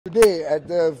Today, at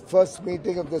the first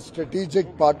meeting of the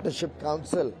Strategic Partnership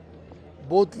Council,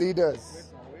 both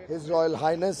leaders, His Royal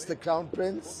Highness the Crown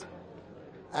Prince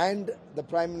and the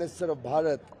Prime Minister of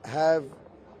Bharat, have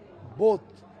both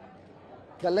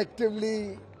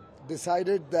collectively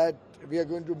decided that we are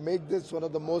going to make this one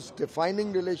of the most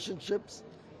defining relationships.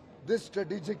 This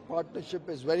strategic partnership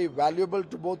is very valuable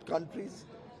to both countries.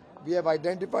 We have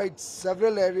identified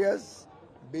several areas,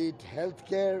 be it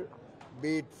healthcare,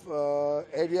 be it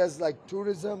areas like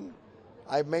tourism.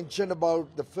 I mentioned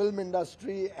about the film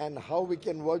industry and how we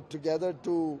can work together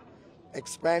to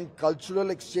expand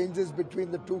cultural exchanges between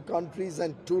the two countries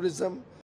and tourism.